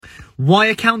Why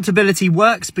accountability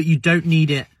works, but you don't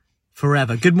need it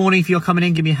forever. Good morning if you're coming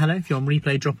in. Give me a hello. If you're on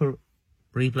replay, drop a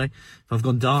replay. If I've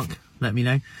gone dark, let me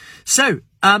know. So,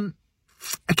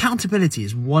 accountability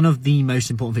is one of the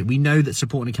most important things. We know that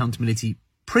support and accountability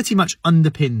pretty much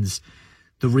underpins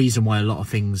the reason why a lot of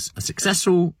things are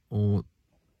successful or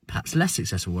perhaps less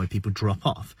successful, why people drop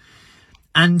off.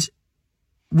 And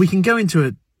we can go into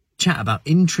a chat about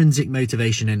intrinsic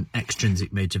motivation and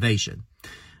extrinsic motivation.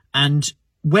 And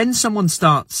when someone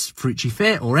starts Fruity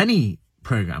Fit or any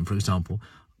program, for example,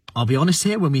 I'll be honest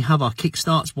here, when we have our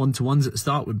kickstarts, one-to-ones at the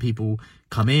start, when people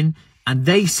come in and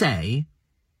they say,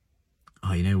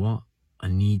 oh, you know what? I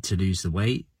need to lose the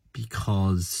weight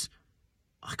because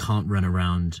I can't run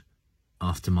around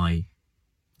after my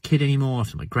kid anymore,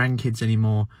 after my grandkids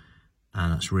anymore,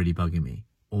 and that's really bugging me.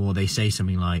 Or they say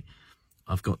something like,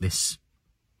 I've got this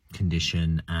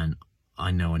condition and I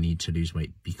know I need to lose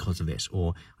weight because of this,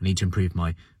 or I need to improve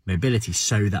my mobility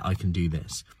so that I can do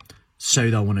this, so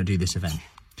that I want to do this event.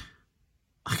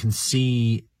 I can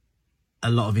see a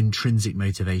lot of intrinsic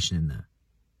motivation in there.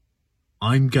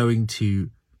 I want to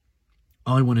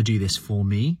do this for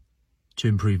me, to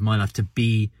improve my life, to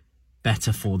be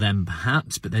better for them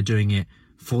perhaps, but they're doing it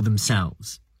for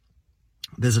themselves.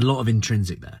 There's a lot of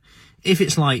intrinsic there. If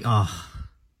it's like,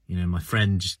 my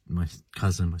friend, my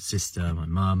cousin, my sister, my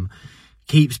mum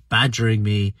keeps badgering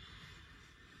me,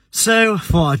 so I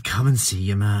thought I'd come and see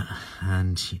you, Matt,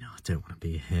 and I don't want to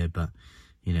be here, but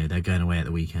they're going away at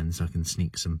the weekend, so I can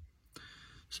sneak some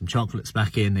chocolates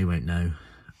back in. They won't know.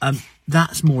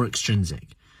 That's more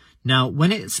extrinsic. Now,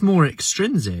 when it's more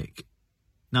extrinsic,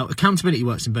 now accountability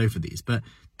works in both of these, but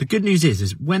the good news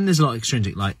is when there's a lot of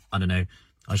extrinsic, like, I don't know,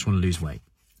 I just want to lose weight,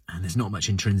 and there's not much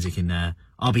intrinsic in there.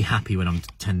 I'll be happy when I'm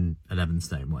 10, 11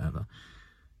 stone, whatever.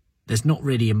 There's not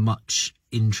really much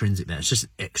intrinsic there. It's just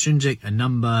extrinsic, a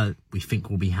number, we think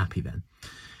we'll be happy then.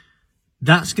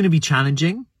 That's going to be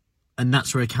challenging, and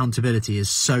that's where accountability is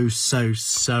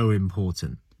so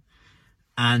important.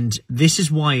 And this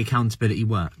is why accountability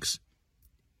works,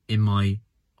 in my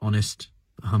honest,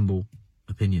 humble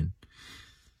opinion.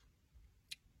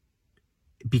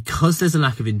 Because there's a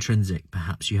lack of intrinsic,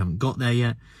 perhaps you haven't got there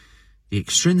yet. The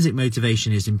extrinsic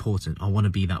motivation is important. I want to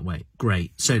be that way.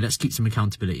 Great. So let's keep some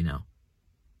accountability now.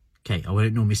 Okay, I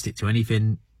won't normally stick to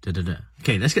anything.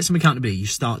 Okay, let's get some accountability. You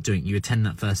start doing it. You attend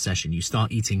that first session. You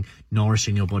start eating,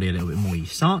 nourishing your body a little bit more. You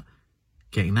start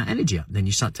getting that energy up. Then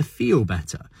you start to feel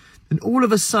better. Then all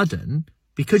of a sudden,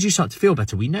 because you start to feel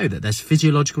better, we know that there's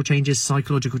physiological changes,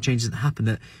 psychological changes that happen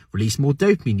that release more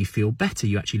dopamine. You feel better.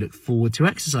 You actually look forward to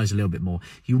exercise a little bit more.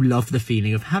 You love the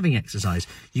feeling of having exercise.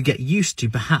 You get used to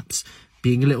perhaps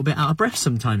being a little bit out of breath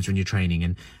sometimes when you're training,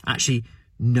 and actually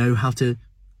know how to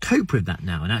cope with that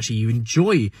now. And actually you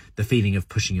enjoy the feeling of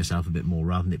pushing yourself a bit more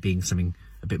rather than it being something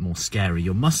a bit more scary.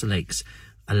 Your muscle aches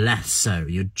are less so.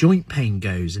 Your joint pain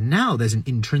goes, and now there's an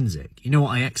intrinsic. You know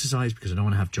what? I exercise because I don't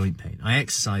want to have joint pain. I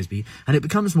exercise and it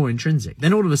becomes more intrinsic.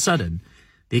 Then all of a sudden,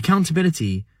 the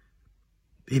accountability,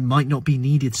 it might not be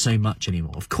needed so much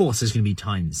anymore. Of course, there's going to be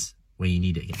times where you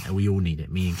need it again. We all need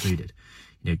it, me included.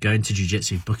 Going to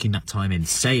jiu-jitsu, booking that time in,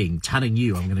 telling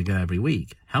you I'm going to go every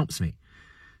week helps me.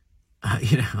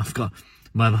 I've got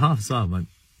my other half as well. My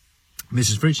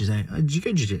Mrs. Fruity saying, did you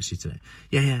go to jiu-jitsu today?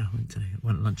 Yeah, I went today. I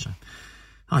went at lunchtime.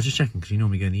 I was just checking because you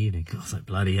normally go in the evening. I was like,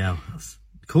 bloody hell. That's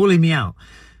calling me out.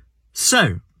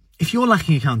 So, if you're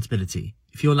lacking accountability,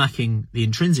 if you're lacking the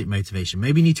intrinsic motivation,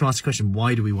 maybe you need to ask the question,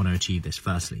 why do we want to achieve this?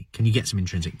 Firstly, can you get some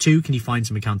intrinsic? 2, can you find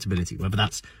some accountability? Whether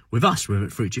that's with us, whether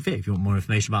at Fruity Fit. If you want more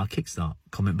information about our Kickstart,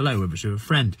 comment below, whether it's with a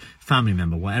friend, family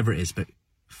member, whatever it is. But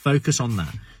focus on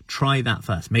that. Try that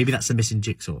first. Maybe that's the missing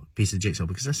piece of the jigsaw,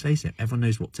 because let's face it, everyone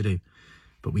knows what to do,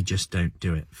 but we just don't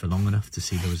do it for long enough to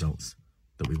see the results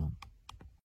that we want.